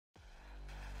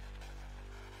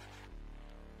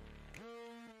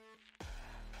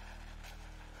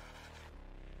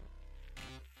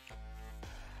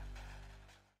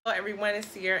Hello everyone, it's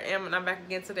Sierra M and I'm back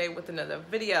again today with another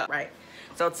video. Right,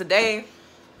 so today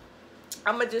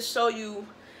I'm gonna just show you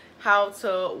how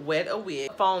to wet a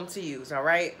wig, foam to use. All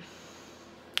right,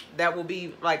 that will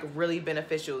be like really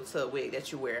beneficial to a wig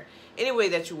that you wear, any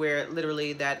wig that you wear,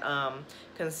 literally, that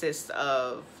consists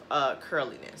of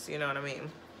curliness, you know what I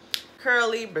mean?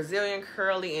 Curly, Brazilian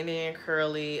curly, Indian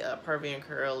curly, Peruvian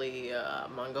curly,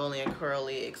 Mongolian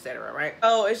curly, etc. Right?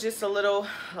 So it's just a little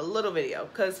video,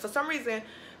 because for some reason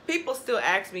people still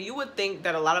ask me. You would think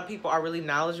that a lot of people are really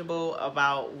knowledgeable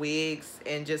about wigs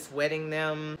and just wetting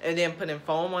them and then putting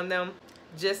foam on them,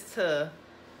 just to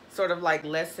sort of like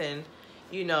lessen,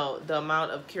 you know, the amount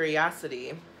of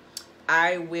curiosity.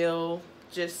 I will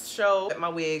just show my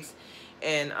wigs,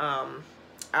 and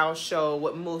I'll show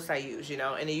what mousse I use, you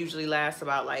know, and it usually lasts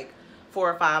about like 4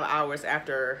 or 5 hours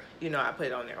after, you know, I put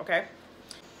it on there. Okay,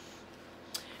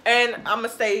 and I'm gonna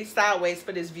stay sideways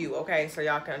for this view, okay, so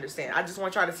y'all can understand. I just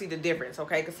want y'all to see the difference,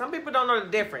 okay, because some people don't know the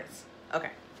difference.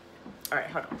 Okay, all right,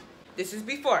 hold on. This is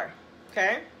before.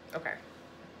 Okay,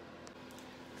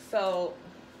 so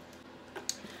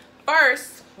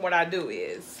first what I do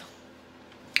is,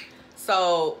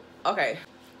 so okay,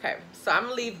 so I'm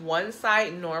gonna leave one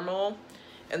side normal,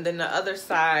 and then the other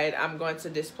side I'm going to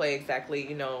display exactly,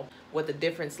 you know, what the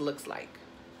difference looks like.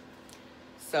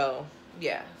 So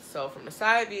yeah, so from the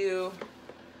side view,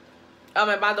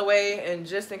 and by the way, and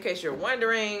just in case you're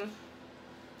wondering,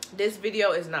 this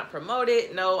video is not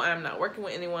promoted. No, I'm not working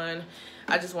with anyone.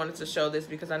 I just wanted to show this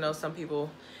because I know some people,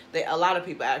 a lot of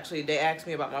people actually, they ask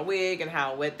me about my wig and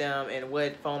how I wet them and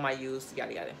what foam I use,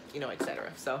 yada yada, you know,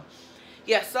 etc. So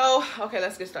yeah, so okay,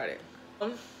 let's get started.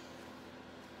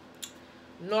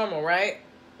 Normal, right?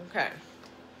 Okay.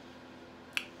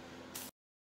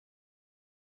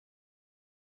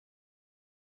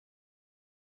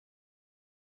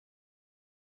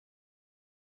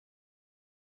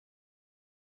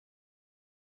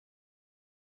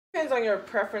 Depends on your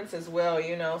preference as well,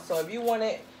 you know. So if you want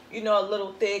it, you know, a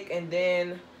little thick, and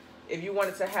then if you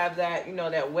wanted to have that, you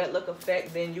know, that wet look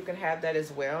effect, then you can have that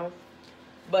as well.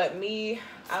 But me,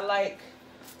 I like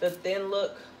the thin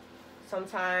look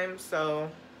sometimes, so,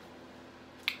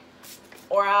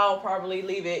 or I'll probably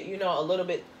leave it, you know, a little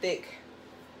bit thick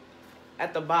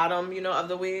at the bottom, you know, of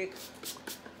the wig.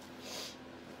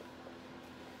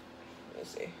 Let me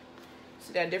see.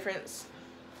 See that difference?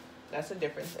 That's a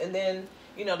difference. And then,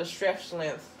 you know, the stretch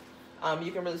length,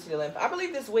 you can really see the length. I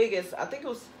believe this wig is, I think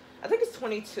it's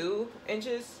 22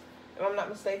 inches, if I'm not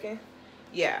mistaken.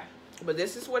 Yeah, but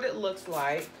this is what it looks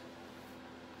like.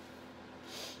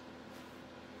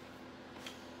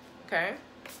 Okay,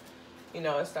 you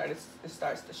know, it starts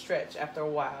to stretch after a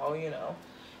while, you know.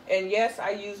 And yes,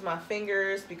 I use my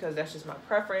fingers because that's just my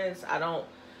preference. I don't,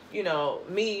 you know,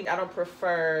 I don't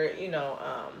prefer, you know,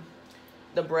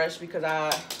 the brush, because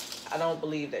I don't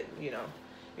believe that, you know,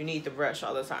 you need the brush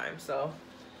all the time. So,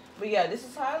 but yeah, this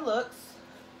is how it looks,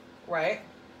 right?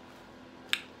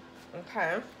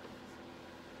 Okay.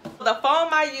 The foam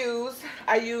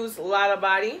I use Lotta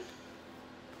Body.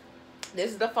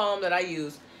 This is the foam that I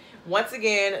use. Once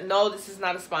again, no, this is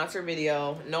not a sponsored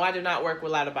video. No, I do not work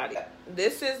with Lotta Body.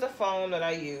 This is the foam that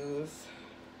I use.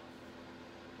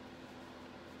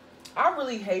 I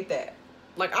really hate that.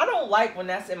 Like, I don't like when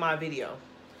that's in my video.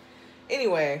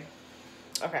 Anyway,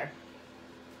 okay.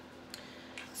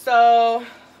 So,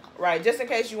 right, just in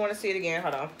case you want to see it again,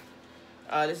 hold on.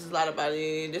 This is Lotta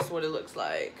Body. This is what it looks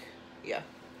like. Yeah.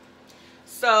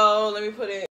 So, let me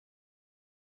put it.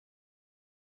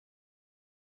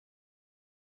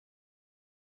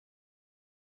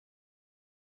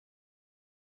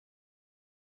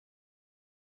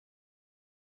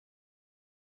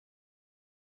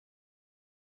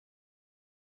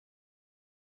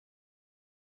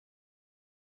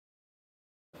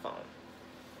 Phone.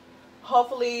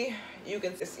 Hopefully you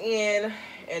can this in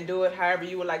and do it however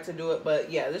you would like to do it. But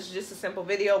yeah, this is just a simple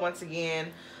video once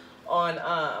again on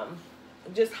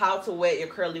just how to wet your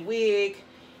curly wig,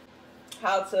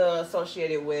 how to associate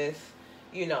it with,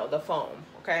 you know, the foam.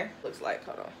 Okay, looks like,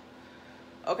 hold on.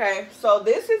 Okay, so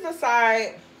this is the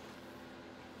side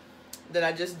that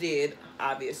I just did,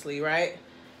 obviously, right?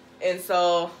 And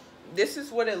so this is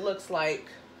what it looks like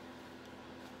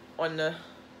on the,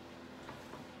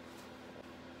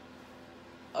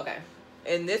 okay,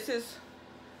 and this is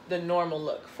the normal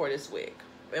look for this wig.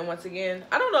 And once again,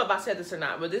 I don't know if I said this or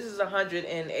not, but this is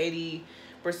 180%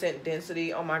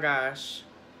 density. Oh my gosh,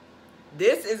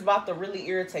 this is about to really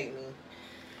irritate me.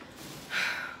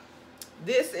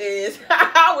 This is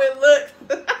how it looks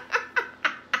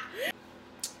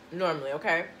normally.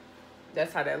 Okay,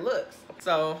 that's how that looks.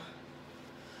 So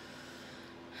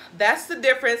that's the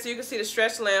difference. You can see the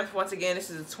stretch length. Once again, this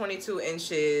is 22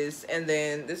 inches, and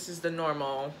then this is the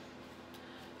normal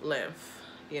length,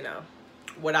 you know,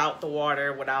 without the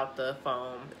water, without the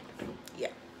foam. Yeah.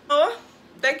 Oh,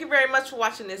 thank you very much for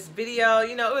watching this video.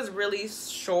 You know, it was really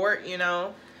short, you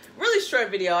know, really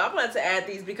short video. I wanted to add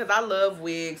these because I love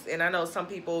wigs, and I know some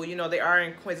people, you know, they are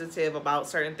inquisitive about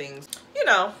certain things. You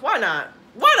know, why not?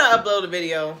 Why not upload a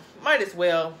video? Might as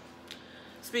well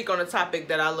speak on a topic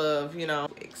that I love, you know.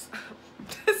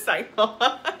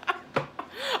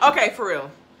 Okay, for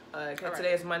real. Okay, right.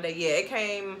 Today is Monday. Yeah, it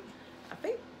came, I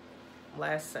think,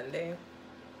 last Sunday.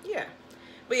 Yeah.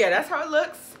 But yeah, that's how it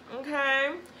looks.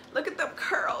 Okay. Look at them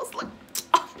curls. Look.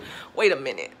 Oh, wait a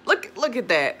minute. Look at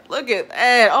that. Look at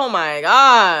that. Oh my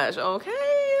gosh.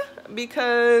 Okay.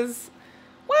 Because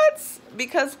what?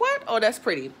 Because what? Oh, that's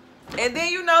pretty. And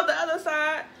then you know the other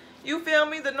side. You feel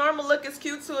me? The normal look is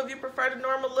cute too. If you prefer the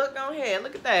normal look, go ahead.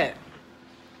 Look at that.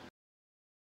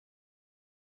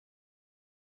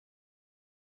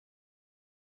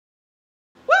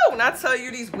 Woo! And I tell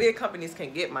you, these wig companies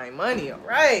can get my money. All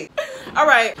right. All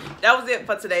right. That was it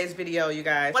for today's video, you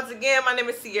guys. Once again, my name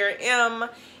is Sierra M.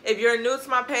 If you're new to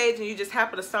my page and you just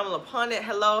happen to stumble upon it,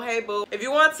 hello, hey boo. If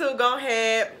you want to, go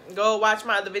ahead, go watch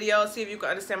my other videos, see if you can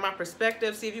understand my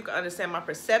perspective, see if you can understand my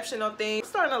perception of things. I'm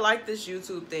starting to like this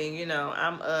YouTube thing, you know.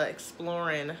 I'm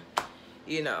exploring,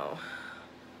 you know,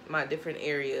 my different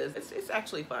areas. It's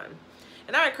actually fun.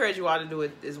 And I encourage you all to do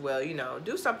it as well, you know.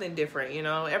 Do something different, you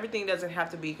know. Everything doesn't have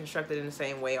to be constructed in the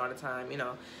same way all the time, you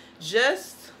know.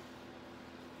 Just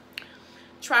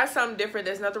try something different.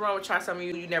 There's nothing wrong with trying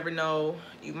something you never know.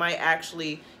 You might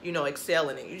actually, you know, excel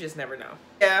in it. You just never know.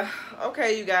 Yeah,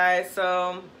 okay, you guys.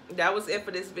 So that was it for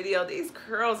this video. These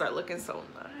curls are looking so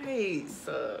nice.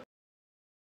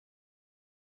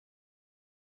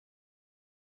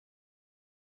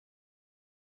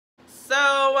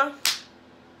 So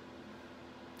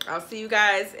I'll see you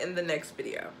guys in the next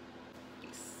video.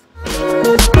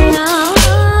 Peace.